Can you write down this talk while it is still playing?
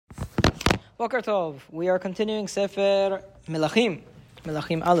Boker Tov. We are continuing Sefer Melakhim,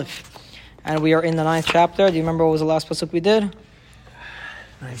 Melakhim Aleph. And we are in the 9th chapter. Do you remember what was the last pasuk we did?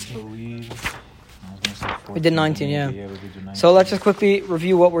 I believe. We did 19, yeah. We did 19. So let's just quickly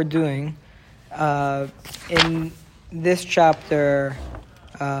review what we're doing. In this chapter,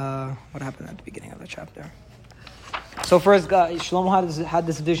 what happened at the beginning of the chapter? So first, Shlomo had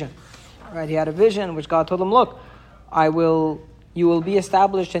this vision. Right? He had a vision which God told him, look, you will be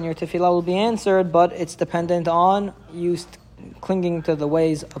established and your tefillah will be answered, but it's dependent on you clinging to the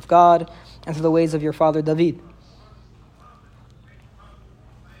ways of God and to the ways of your father David.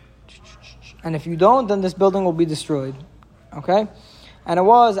 And if you don't, then this building will be destroyed. Okay? And it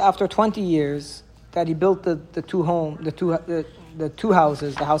was after 20 years that he built the two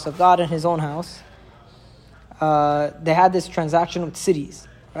houses, the house of God and his own house. They had this transaction with cities,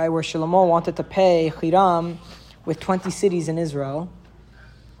 right? Where Shlomo wanted to pay Hiram with 20 cities in Israel.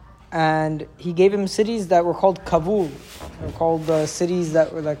 And he gave him cities that were called Kavul. They were called cities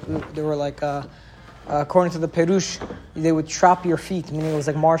that were according to the Perush, they would trap your feet, meaning it was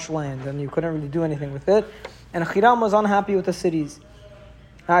like marshland and you couldn't really do anything with it. And Hiram was unhappy with the cities.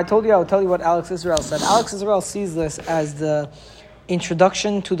 And I will tell you what Alex Israel said. Alex Israel sees this as the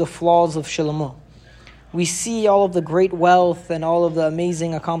introduction to the flaws of Shlomo. We see all of the great wealth and all of the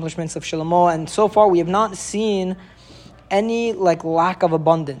amazing accomplishments of Shlomo, and so far we have not seen any lack of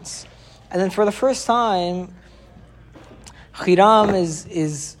abundance. And then for the first time, Hiram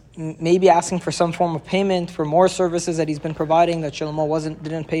is maybe asking for some form of payment for more services that he's been providing that Shlomo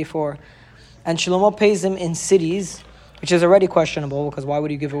didn't pay for. And Shlomo pays him in cities, which is already questionable, because why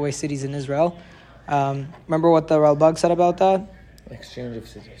would you give away cities in Israel? Remember what the Ralbag said about that? Exchange of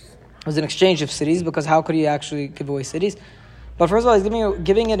cities. It was an exchange of cities, because how could he actually give away cities? But first of all, he's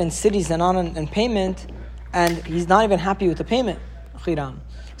giving it in cities and not in payment, and he's not even happy with the payment, Hiram.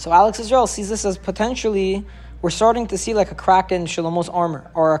 So Alex Israel sees this as potentially, we're starting to see like a crack in Shlomo's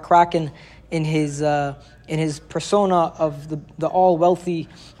armor, or a crack in his persona of the all wealthy.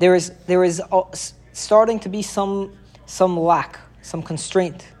 There is starting to be some lack, some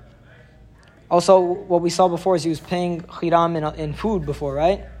constraint. Also, what we saw before is he was paying Hiram in food before,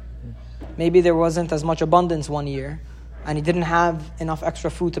 right? Maybe there wasn't as much abundance one year, and he didn't have enough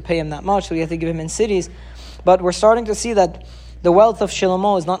extra food to pay him that much, so he had to give him in cities. But we're starting to see that the wealth of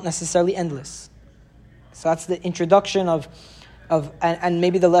Shlomo is not necessarily endless. So that's the introduction and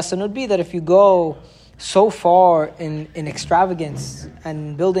maybe the lesson would be that if you go so far in extravagance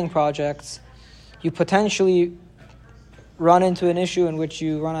and building projects, you potentially run into an issue in which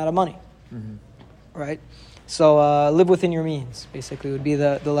you run out of money, right? So live within your means, basically, would be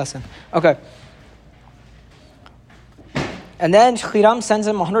the lesson. Okay. And then Hiram sends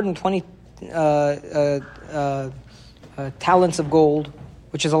him 120 talents of gold,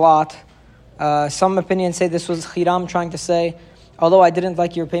 which is a lot. Some opinions say this was Hiram trying to say, although I didn't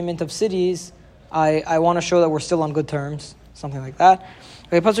like your payment of cities, I want to show that we're still on good terms. Something like that.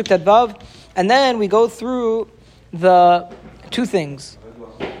 Okay, Pasuk Tedvav. And then we go through the two things.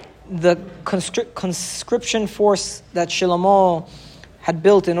 The conscription force that Shlomo had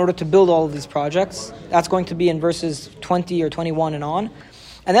built in order to build all of these projects. That's going to be in verses 20 or 21 and on.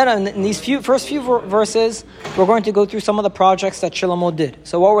 And then in these first few verses, we're going to go through some of the projects that Shlomo did.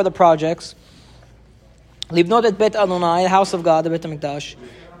 So what were the projects? Libnot et Bet Adonai, the house of God, the Bet HaMikdash.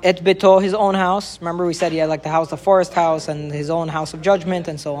 Et Beto, his own house. Remember we said he had the forest house, and his own house of judgment,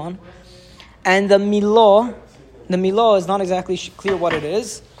 and so on. And the Milo is not exactly clear what it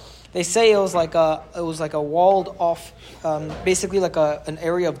is. They say it was like a walled off, basically an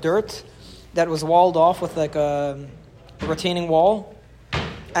area of dirt that was walled off with a retaining wall,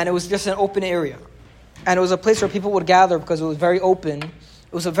 and it was just an open area, and it was a place where people would gather because it was very open.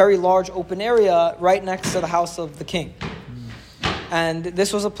 It was a very large open area right next to the house of the king, and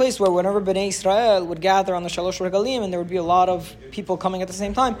this was a place where whenever Bnei Israel would gather on the Shalosh Regalim, and there would be a lot of people coming at the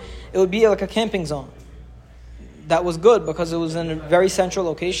same time, it would be like a camping zone. That was good because it was in a very central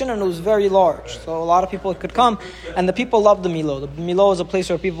location and it was very large. So a lot of people could come, and the people loved the Milo. The Milo was a place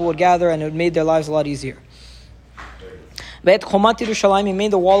where people would gather, and it made their lives a lot easier. But he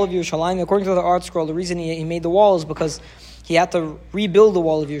made the wall of Yerushalayim. According to the art scroll, the reason he made the wall is because he had to rebuild the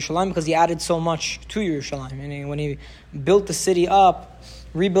wall of Yerushalayim because he added so much to Yerushalayim. Meaning when he built the city up,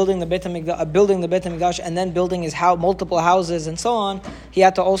 building the Bet HaMikdash, and then building his multiple houses and so on, he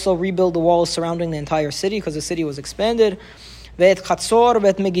had to also rebuild the walls surrounding the entire city because the city was expanded. Ve'et Chatzor,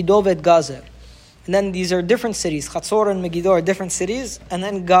 ve'et Megiddo, ve'et Gazer. And then these are different cities. Chatzor and Megiddo are different cities, and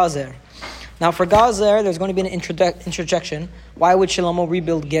then Gazer. Now for Gazer, there's going to be an interjection. Why would Shlomo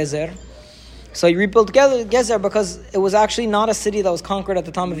rebuild Gezer? So he rebuilt Gezer because it was actually not a city that was conquered at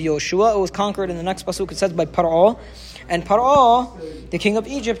the time of Yoshua. It was conquered in the next pasuk. It says by Paro, and Paro, the king of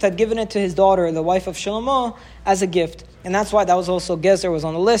Egypt, had given it to his daughter, the wife of Shlomo, as a gift, and that's why that was also Gezer was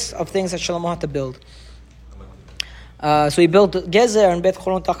on the list of things that Shlomo had to build. So he built Gezer and Bet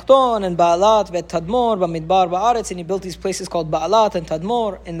Choron Tachton and Baalat, Bet Tadmor, Bamidbar, Baaretz, and he built these places called Baalat and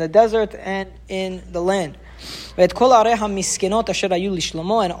Tadmor in the desert and in the land. And all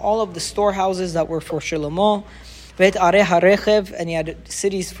of the storehouses that were for Shlomo, and he had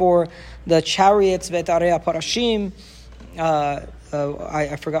cities for the chariots, Parashim. I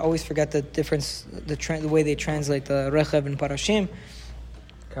always forget the difference, the way they translate the Rechev and Parashim.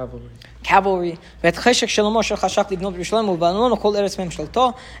 Cavalry.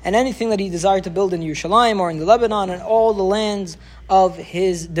 And anything that he desired to build in Yerushalayim or in the Lebanon and all the lands of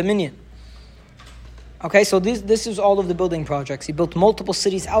his dominion. Okay, so this is all of the building projects. He built multiple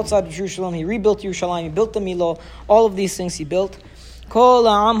cities outside of Jerusalem. He rebuilt Yerushalayim. He built the Milo. All of these things he built. And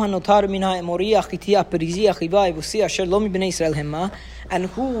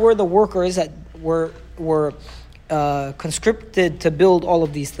who were the workers that were conscripted to build all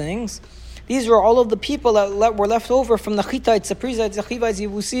of these things? These were all of the people that were left over from the Hittites, the Perizzites, the Chivites,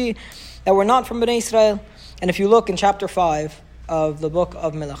 Yevusi, that were not from Bnei Israel. And if you look in chapter 5 of the book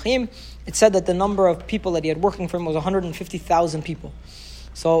of Melakhim, it said that the number of people that he had working for him was 150,000 people.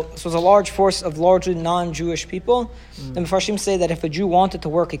 So this was a large force of largely non-Jewish people. The Mefarshim say that if a Jew wanted to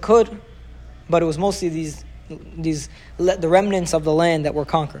work, he could, but it was mostly the remnants of the land that were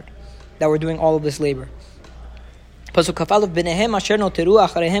conquered, that were doing all of this labor. Pasuk Kafal of Benehem Asher Noteru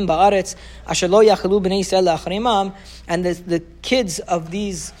Acharehem Ba'aretz Asher Lo Yachilu Bnei Yisrael Acharemam, and the kids of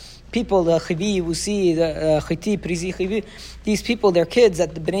these people, the Chivi, Yevusi, the Chiti, Prizi, Chivi, these people, their kids,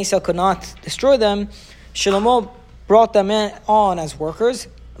 that the Bnei Yisrael could not destroy them, Shlomo brought them on as workers,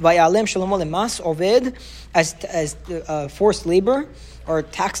 Vayalem Shlomo lemas oved, as forced labor, or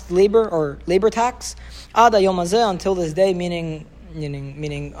taxed labor, or labor tax, Ada Yom Hazeh, until this day, meaning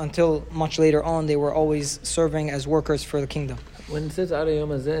until much later on, they were always serving as workers for the kingdom. When it says Ada Yom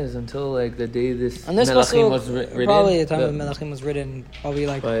Hazeh, is until like the day this Melakhim was written? Probably the time Melakhim was written, probably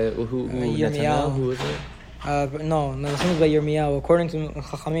like by who Yirmiyahu. Who was it? No, Melakhim is by Yirmiyahu. According to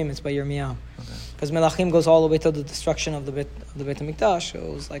Chachamim, it's by Yirmiyahu. Because Melakhim goes all the way to the destruction of the Beit HaMikdash. It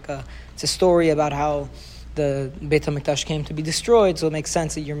was like it's a story about how the Beit HaMikdash came to be destroyed. So it makes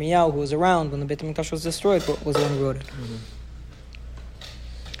sense that Yirmiyahu, who was around when the Beit HaMikdash was destroyed, was the one who wrote it.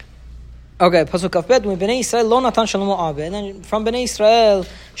 Okay, Pasuk Kafbet, Bnei Israel lo natan Shlomo Abed, and then from Bnei Israel,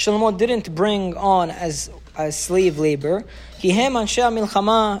 Shlomo didn't bring on as slave labor. Kihem anshe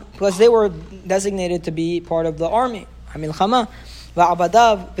milchama, because they were designated to be part of the army. Milchama,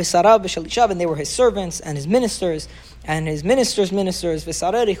 va'abadav v'sarav v'shalishav, and they were his servants and his ministers ministers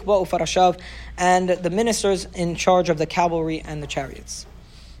v'sarer ichba ufarashav, and the ministers in charge of the cavalry and the chariots.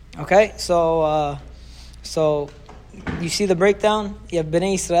 Okay, so you see the breakdown. You have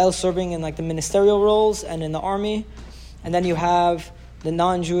Bnei Israel serving in like the ministerial roles and in the army, and then you have the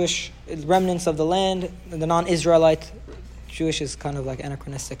non-Jewish remnants of the land, the non-Israelite. Jewish is kind of like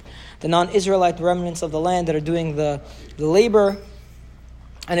anachronistic. The non-Israelite remnants of the land that are doing the labor,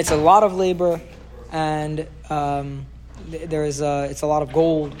 and it's a lot of labor, and it's a lot of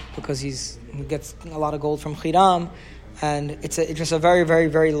gold because he gets a lot of gold from Hiram. And it's just a very, very,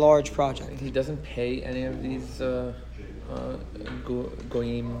 very large project. He doesn't pay any of these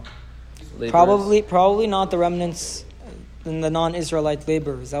goyim laborers? Probably not the remnants in the non-Israelite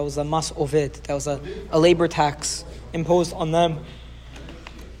laborers. That was a mas ovid. That was a labor tax imposed on them.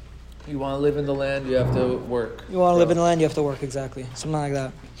 You want to live in the land, you have to work. You want to live in the land, you have to work, exactly. Something like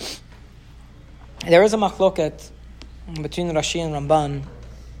that. There is a machloket between Rashi and Ramban.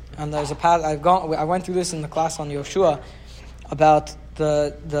 And there's a path. I went through this in the class on Yoshua about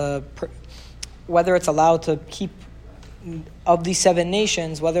the whether it's allowed to keep of these 7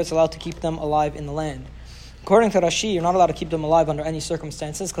 nations, whether it's allowed to keep them alive in the land. According to Rashi, you're not allowed to keep them alive under any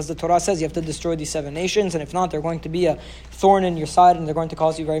circumstances because the Torah says you have to destroy these 7 nations, and if not, they're going to be a thorn in your side and they're going to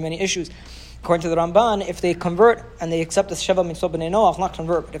cause you very many issues. According to the Ramban, if they convert and they accept the Sheva Mitzvot B'nai Noach, not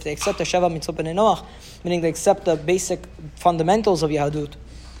convert, but if they accept the Sheva Mitzvot B'nai Noach, meaning they accept the basic fundamentals of Yahadut,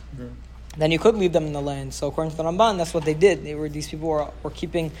 then you could leave them in the land. So according to the Ramban, that's what they did. These people were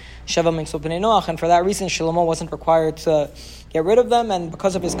keeping Sheva Mitzvot B'nai Noach, and for that reason, Shlomo wasn't required to get rid of them. And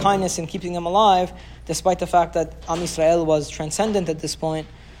because of his kindness in keeping them alive, despite the fact that Am Yisrael was transcendent at this point,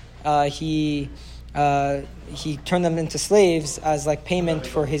 he turned them into slaves as like payment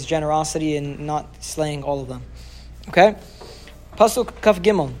for his generosity in not slaying all of them. Okay, Pasuk Kaf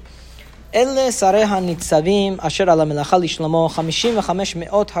Gimel. אלה שרי הניצבים אשר על המלאכה לשלמה 55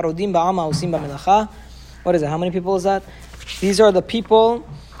 הרודים בעם העושים במלאכה. What is it? How many people is that? These are the people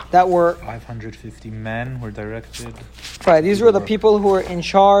that were 550 men were directed. Right, these were the people who were in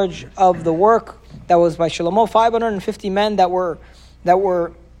charge of the work that was by Shlomo. 550 men that were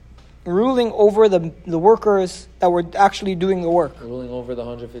ruling over the workers that were actually doing the work. Ruling over the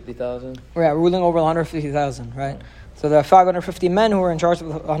 150,000? Yeah, ruling over 150,000, right? So there are 550 men who were in charge of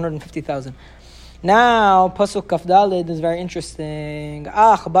 150,000. Now, Pasuk Kaf Daled is very interesting.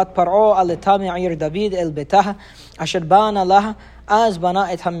 Bat Paro aleta me'ir David el betah asher bana lah az bana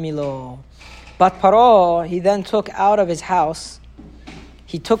et hamilo. Bat Paro, he then took out of his house,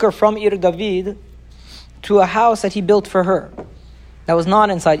 he took her from Ir David to a house that he built for her. That was not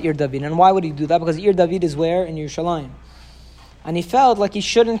inside Ir David. And why would he do that? Because Ir David is where? In Yerushalayim. And he felt like he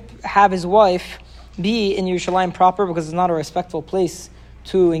shouldn't have his wife be in Yerushalayim proper because it's not a respectful place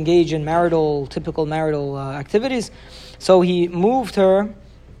to engage in typical marital activities. So he moved her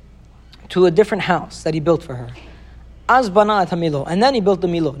to a different house that he built for her. Az bana et hamilo. And then he built the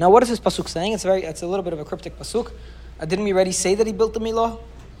milo. Now what is this pasuk saying? It's a little bit of a cryptic pasuk. Didn't we already say that he built the milo?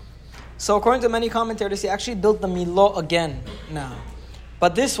 So according to many commentators, he actually built the milo again now.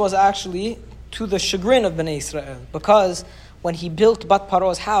 But this was actually to the chagrin of Bnei Israel, because when he built Bat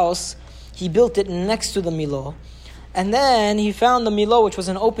Paro's house, he built it next to the Milo. And then he found the Milo, which was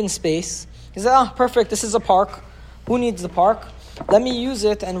an open space. He said, perfect, this is a park. Who needs the park? Let me use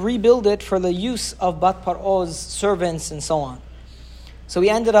it and rebuild it for the use of Bat Paro's servants and so on. So he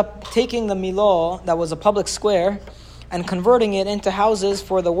ended up taking the Milo, that was a public square, and converting it into houses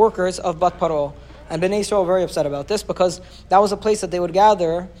for the workers of Bat Paro. And Bnei Israel were very upset about this because that was a place that they would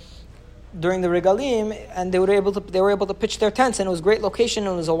gather during the regalim, and they were able to pitch their tents, and it was a great location,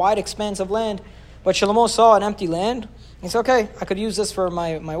 and it was a wide expanse of land. But Shlomo saw an empty land. He said, okay, I could use this for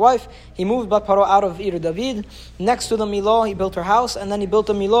my wife. He moved Bat Paro out of Ir David. Next to the Milo, he built her house, and then he built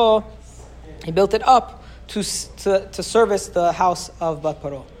the Milo, he built it up to service the house of Bat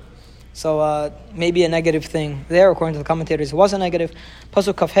Paro. So maybe a negative thing there, according to the commentators, it was a negative.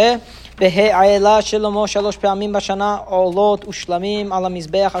 Pasuk Kafhe, Behe Ayela Shlomo Shalosh Pe'amim Bashana Olot Ushlamim Ala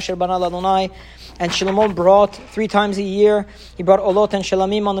Mizbeach Asher Bana Ladonai. And Shlomo brought 3 times a year, he brought Olot and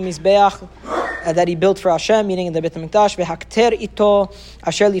Shlamim on the Mizbeach that he built for Hashem, meaning in the Beit HaMikdash. Vehakter ito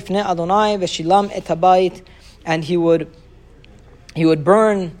Asher Lifnei Adonai Veshilam et Habayit. And he would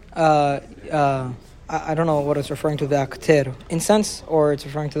burn I don't know what it's referring to, the akter, incense, or it's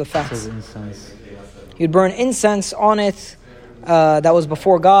referring to the fats. It says incense. He'd burn incense on it that was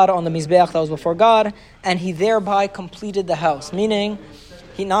before God, on the Mizbeach that was before God, and he thereby completed the house. Meaning,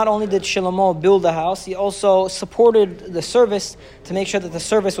 he not only did Shlomo build the house, he also supported the service to make sure that the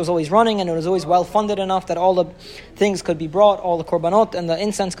service was always running and it was always well-funded enough that all the things could be brought, all the korbanot and the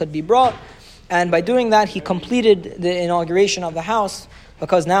incense could be brought. And by doing that, he completed the inauguration of the house,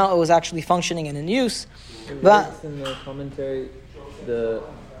 because now it was actually functioning and in use. But in the commentary,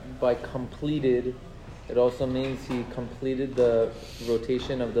 by completed, it also means he completed the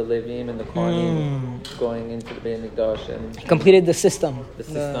rotation of the Levim and the Kohanim going into the Beit HaMikdash, and he completed the system. The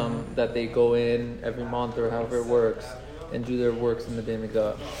system that they go in every month or however it works and do their works in the Beit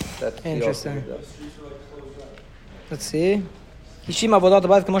HaMikdash. That's interesting. Let's see. Hishim avodat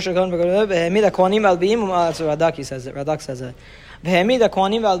habayit k'mo shekanu v'hamid hakohanim v'alviim. Radak says it. Radak says it. V'hamid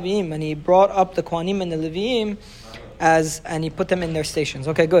hakohanim v'alviim, and he brought up the Kohanim and the Leviim and he put them in their stations.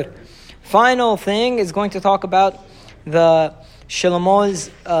 Okay, good. Final thing is going to talk about the Shlomo's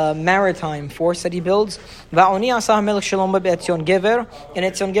maritime force that he builds. Va'oni asah hamelech Shlomo be'etzion gever. In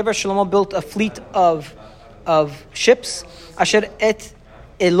Etzion Gever, Shlomo built a fleet of ships. Asher et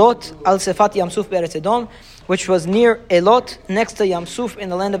elot al sefat Yamsuf be'eretz Edom, which was near Elot, next to Yamsuf in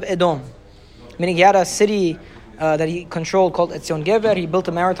the land of Edom. Meaning he had a city that he controlled called Etzion Gever. He built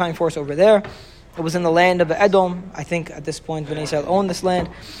a maritime force over there. It was in the land of Edom. I think at this point Bnei Israel owned this land.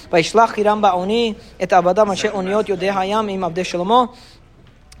 Vayishlach Hiram ba'oni et avadav anshe oniyot yodei hayam im avdei Shlomo.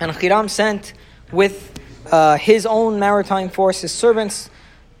 And Hiram sent with his own maritime force, his servants,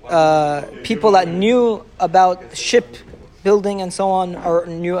 people that knew about ship building and so on, or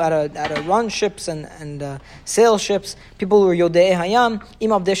knew how to run ships and sail ships, people who were Yodei Hayam,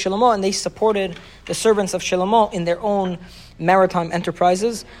 Im Avdei Shlomo, and they supported the servants of Shlomo in their own maritime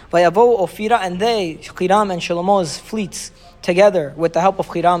enterprises. Vayavo Ofira, and they, Hiram and Shlomo's fleets, together with the help of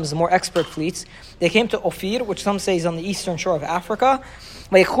Hiram's more expert fleets, they came to Ophir, which some say is on the eastern shore of Africa.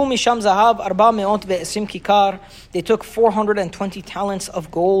 They took 420 talents of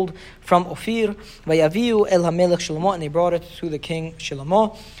gold from Ophir, and they brought it to the king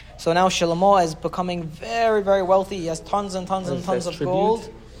Shlomo. So now Shlomo is becoming very, very wealthy. He has tons and tons and tons of gold.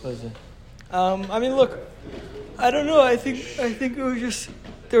 What is it? I mean, look, I don't know. I think there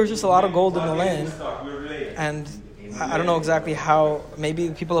was just a lot of gold in the land, and I don't know exactly how. Maybe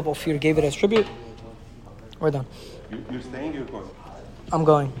the people of Ophir gave it as tribute. We're done. You're staying. You're going. I'm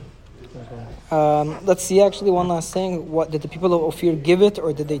going. Let's see. Actually, one last thing. What did the people of Ophir give it,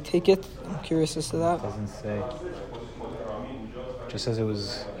 or did they take it? I'm curious as to that. Doesn't say. Just says it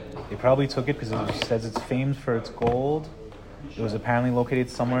was. They probably took it because it says it's famed for its gold. It was apparently located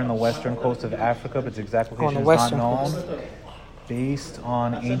somewhere in the western coast of Africa, but its exact location is not known. Based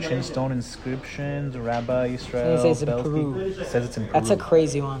on ancient stone inscriptions, Rabbi Israel It says it's in Peru. Says it's in Peru. That's a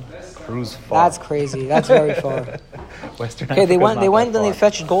crazy one. Peru's far. That's crazy. That's very far. Western Okay, they Africa's went not and that they far.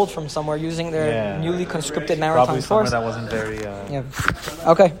 fetched gold from somewhere using their newly conscripted maritime Probably somewhere force. that wasn't very. Yeah.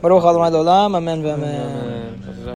 Okay. Baruch Adonai Olam. Amen. Amen.